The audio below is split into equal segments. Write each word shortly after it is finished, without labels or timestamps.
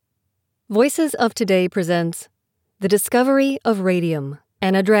Voices of Today presents The Discovery of Radium,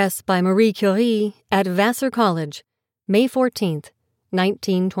 an address by Marie Curie at Vassar College, May 14,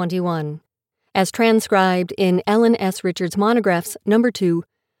 1921, as transcribed in Ellen S. Richards Monographs No. 2,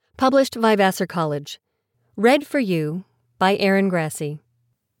 published by Vassar College. Read for you by Aaron Grassi.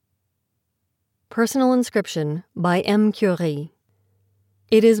 Personal inscription by M. Curie.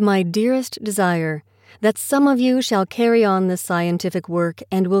 It is my dearest desire that some of you shall carry on this scientific work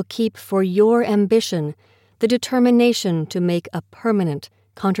and will keep for your ambition the determination to make a permanent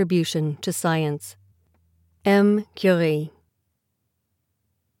contribution to science. M. Curie.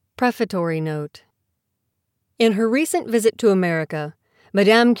 Prefatory note. In her recent visit to America,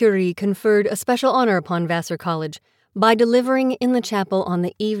 Madame Curie conferred a special honor upon Vassar College by delivering in the chapel on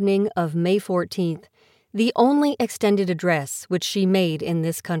the evening of May 14th the only extended address which she made in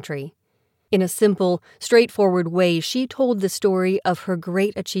this country. In a simple, straightforward way, she told the story of her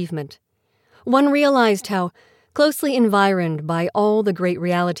great achievement. One realized how, closely environed by all the great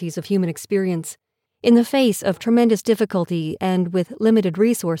realities of human experience, in the face of tremendous difficulty and with limited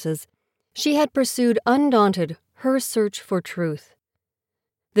resources, she had pursued undaunted her search for truth.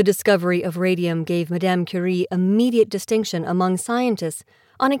 The discovery of radium gave Madame Curie immediate distinction among scientists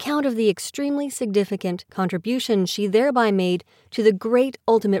on account of the extremely significant contribution she thereby made to the great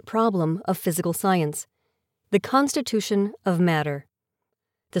ultimate problem of physical science, the constitution of matter.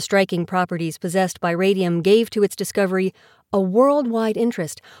 The striking properties possessed by radium gave to its discovery a worldwide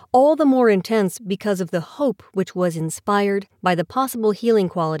interest, all the more intense because of the hope which was inspired by the possible healing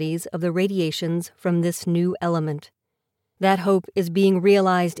qualities of the radiations from this new element. That hope is being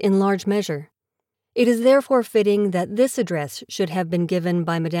realized in large measure. It is therefore fitting that this address should have been given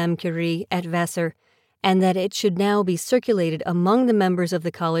by Madame Curie at Vassar, and that it should now be circulated among the members of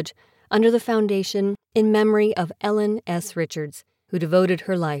the college under the foundation in memory of Ellen S. Richards, who devoted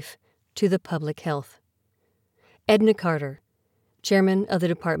her life to the public health. Edna Carter, Chairman of the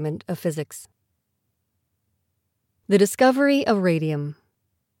Department of Physics. The discovery of radium.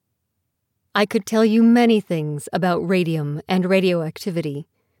 I could tell you many things about radium and radioactivity,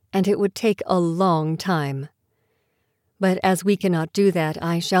 and it would take a long time. But as we cannot do that,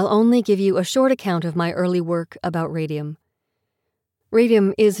 I shall only give you a short account of my early work about radium.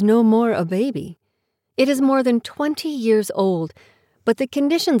 Radium is no more a baby. It is more than 20 years old, but the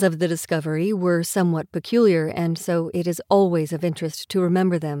conditions of the discovery were somewhat peculiar, and so it is always of interest to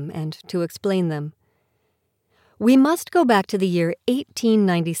remember them and to explain them. We must go back to the year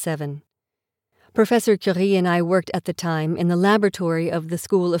 1897. Professor Curie and I worked at the time in the laboratory of the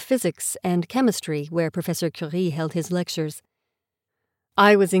School of Physics and Chemistry where Professor Curie held his lectures.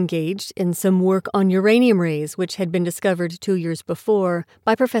 I was engaged in some work on uranium rays which had been discovered 2 years before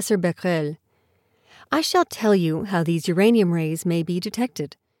by Professor Becquerel. I shall tell you how these uranium rays may be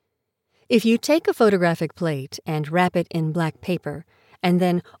detected. If you take a photographic plate and wrap it in black paper, and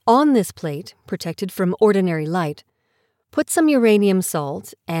then on this plate, protected from ordinary light, put some uranium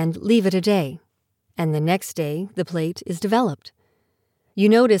salt and leave it a day, and the next day the plate is developed. You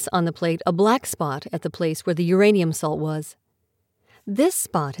notice on the plate a black spot at the place where the uranium salt was. This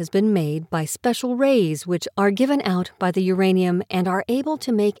spot has been made by special rays which are given out by the uranium and are able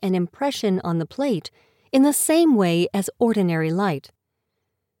to make an impression on the plate in the same way as ordinary light.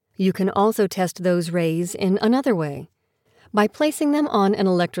 You can also test those rays in another way, by placing them on an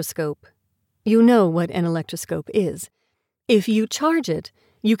electroscope. You know what an electroscope is. If you charge it,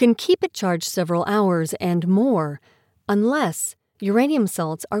 you can keep it charged several hours and more, unless uranium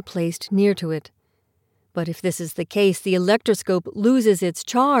salts are placed near to it. But if this is the case, the electroscope loses its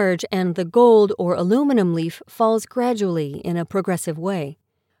charge and the gold or aluminum leaf falls gradually in a progressive way.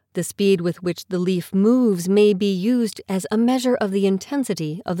 The speed with which the leaf moves may be used as a measure of the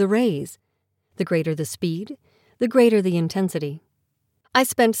intensity of the rays. The greater the speed, the greater the intensity. I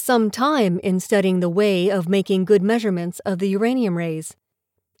spent some time in studying the way of making good measurements of the uranium rays.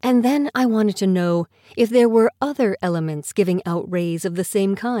 And then I wanted to know if there were other elements giving out rays of the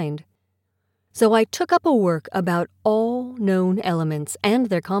same kind. So I took up a work about all known elements and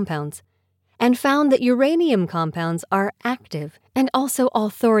their compounds, and found that uranium compounds are active and also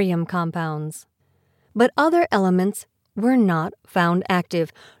all thorium compounds. But other elements were not found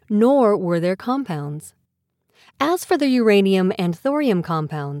active, nor were their compounds. As for the uranium and thorium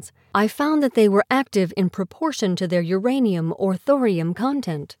compounds, I found that they were active in proportion to their uranium or thorium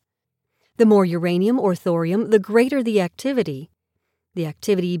content. The more uranium or thorium, the greater the activity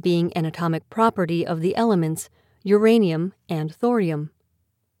being an atomic property of the elements uranium and thorium.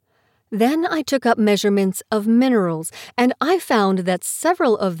 Then I took up measurements of minerals, and I found that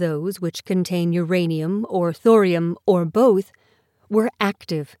several of those which contain uranium or thorium or both were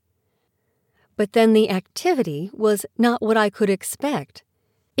active. But then the activity was not what I could expect.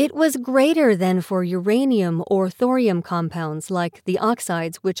 It was greater than for uranium or thorium compounds like the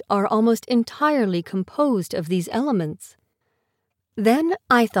oxides, which are almost entirely composed of these elements. Then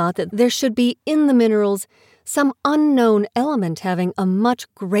I thought that there should be in the minerals some unknown element having a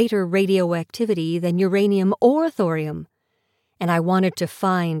much greater radioactivity than uranium or thorium, and I wanted to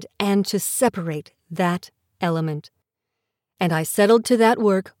find and to separate that element. And I settled to that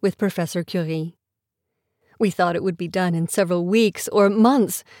work with Professor Curie. We thought it would be done in several weeks or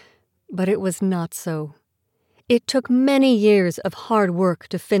months, but it was not so. It took many years of hard work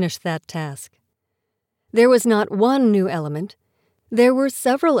to finish that task. There was not one new element. There were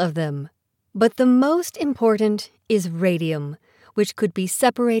several of them, but the most important is radium, which could be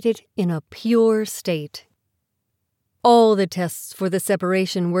separated in a pure state. All the tests for the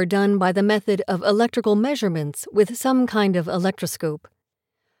separation were done by the method of electrical measurements with some kind of electroscope.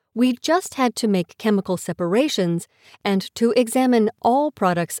 We just had to make chemical separations and to examine all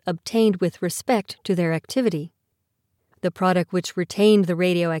products obtained with respect to their activity. The product which retained the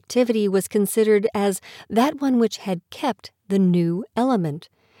radioactivity was considered as that one which had kept the new element,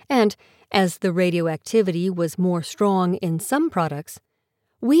 and as the radioactivity was more strong in some products,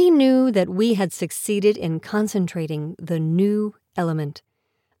 we knew that we had succeeded in concentrating the new element.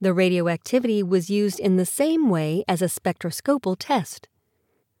 The radioactivity was used in the same way as a spectroscopal test.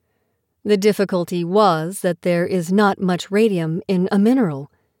 The difficulty was that there is not much radium in a mineral.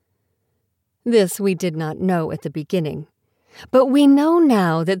 This we did not know at the beginning, but we know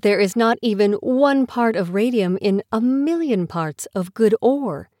now that there is not even 1 part of radium in 1,000,000 parts of good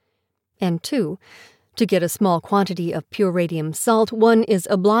ore. And 2, to get a small quantity of pure radium salt, one is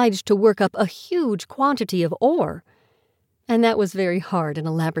obliged to work up a huge quantity of ore. And that was very hard in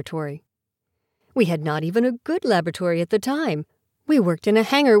a laboratory. We had not even a good laboratory at the time. We worked in a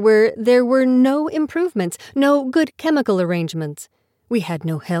hangar where there were no improvements, no good chemical arrangements. We had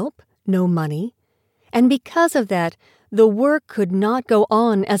no help, no money. And because of that, the work could not go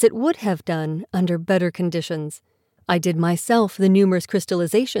on as it would have done under better conditions. I did myself the numerous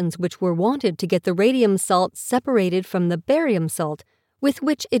crystallizations which were wanted to get the radium salt separated from the barium salt with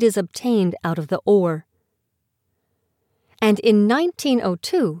which it is obtained out of the ore. And in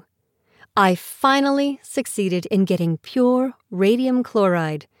 1902, I finally succeeded in getting pure radium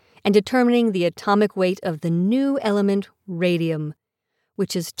chloride and determining the atomic weight of the new element radium,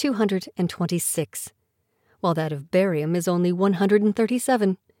 which is 226, while that of barium is only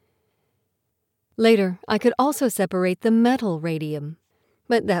 137. Later, I could also separate the metal radium,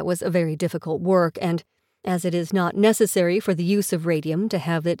 but that was a very difficult work, and as it is not necessary for the use of radium to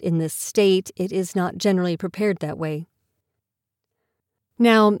have it in this state, it is not generally prepared that way.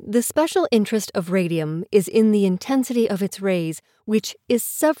 Now, the special interest of radium is in the intensity of its rays, which is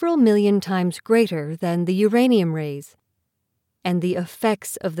several million times greater than the uranium rays. And the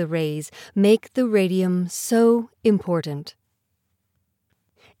effects of the rays make the radium so important.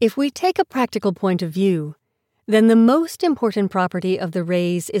 If we take a practical point of view, then the most important property of the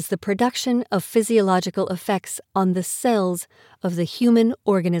rays is the production of physiological effects on the cells of the human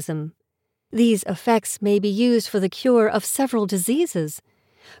organism. These effects may be used for the cure of several diseases.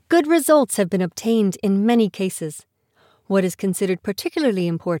 Good results have been obtained in many cases. What is considered particularly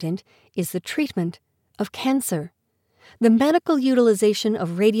important is the treatment of cancer. The medical utilization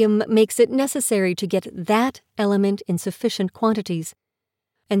of radium makes it necessary to get that element in sufficient quantities.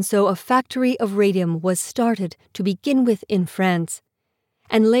 And so a factory of radium was started to begin with in France,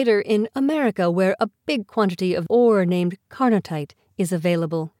 and later in America, where a big quantity of ore named carnotite is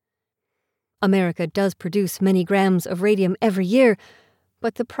available. America does produce many grams of radium every year,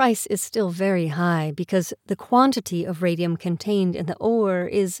 but the price is still very high because the quantity of radium contained in the ore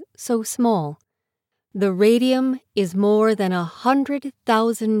is so small. The radium is more than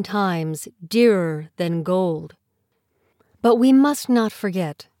 100,000 times dearer than gold. But we must not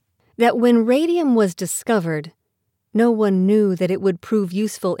forget that when radium was discovered, no one knew that it would prove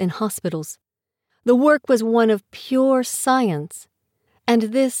useful in hospitals. The work was one of pure science, and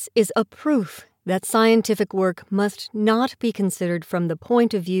this is a proof that scientific work must not be considered from the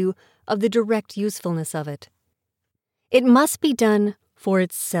point of view of the direct usefulness of it. It must be done for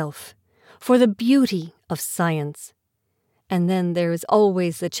itself, for the beauty of science. And then there is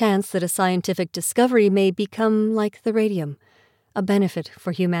always the chance that a scientific discovery may become like the radium, a benefit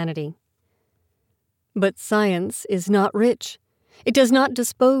for humanity. But science is not rich. It does not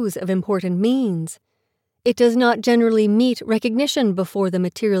dispose of important means. It does not generally meet recognition before the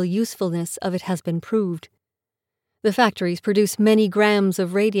material usefulness of it has been proved. The factories produce many grams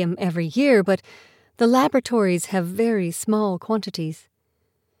of radium every year, but the laboratories have very small quantities.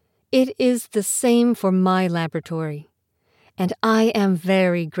 It is the same for my laboratory, and I am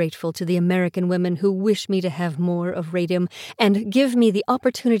very grateful to the American women who wish me to have more of radium and give me the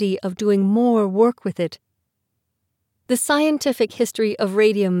opportunity of doing more work with it. The scientific history of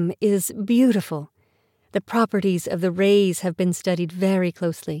radium is beautiful. The properties of the rays have been studied very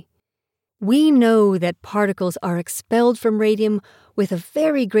closely. We know that particles are expelled from radium with a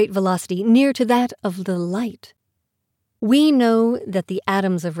very great velocity near to that of the light. We know that the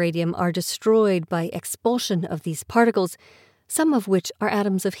atoms of radium are destroyed by expulsion of these particles, some of which are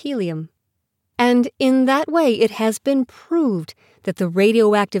atoms of helium. And in that way it has been proved that the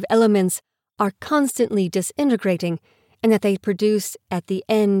radioactive elements are constantly disintegrating and that they produce at the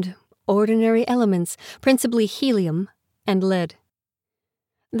end ordinary elements, principally helium and lead.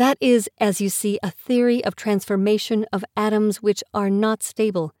 That is, as you see, a theory of transformation of atoms which are not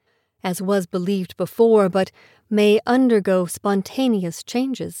stable, as was believed before, but may undergo spontaneous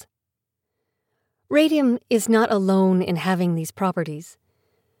changes. Radium is not alone in having these properties.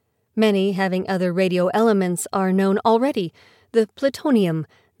 Many having other radioelements are known already: the plutonium,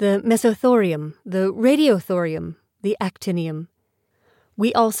 the mesothorium, the radiothorium, the actinium.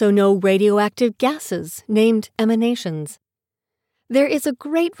 We also know radioactive gases, named emanations. There is a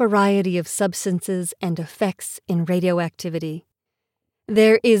great variety of substances and effects in radioactivity.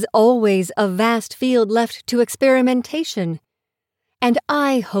 There is always a vast field left to experimentation, and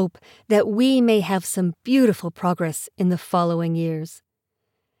I hope that we may have some beautiful progress in the following years.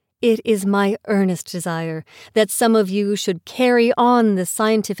 It is my earnest desire that some of you should carry on the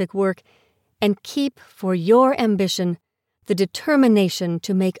scientific work and keep for your ambition the determination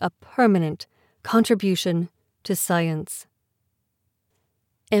to make a permanent contribution to science.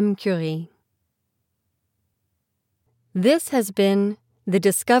 M. Curie. This has been The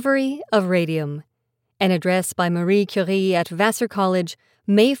Discovery of Radium, an address by Marie Curie at Vassar College,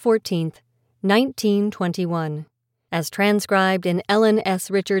 May 14, 1921, as transcribed in Ellen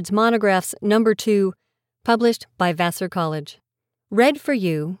S. Richards' Monographs No. 2, published by Vassar College. Read for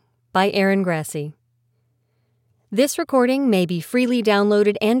you by Aaron Grassi. This recording may be freely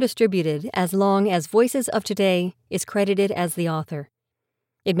downloaded and distributed as long as Voices of Today is credited as the author.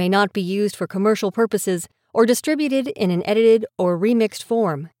 It may not be used for commercial purposes or distributed in an edited or remixed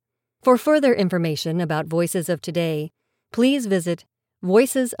form. For further information about Voices of Today, please visit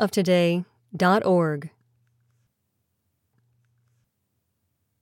voicesoftoday.org.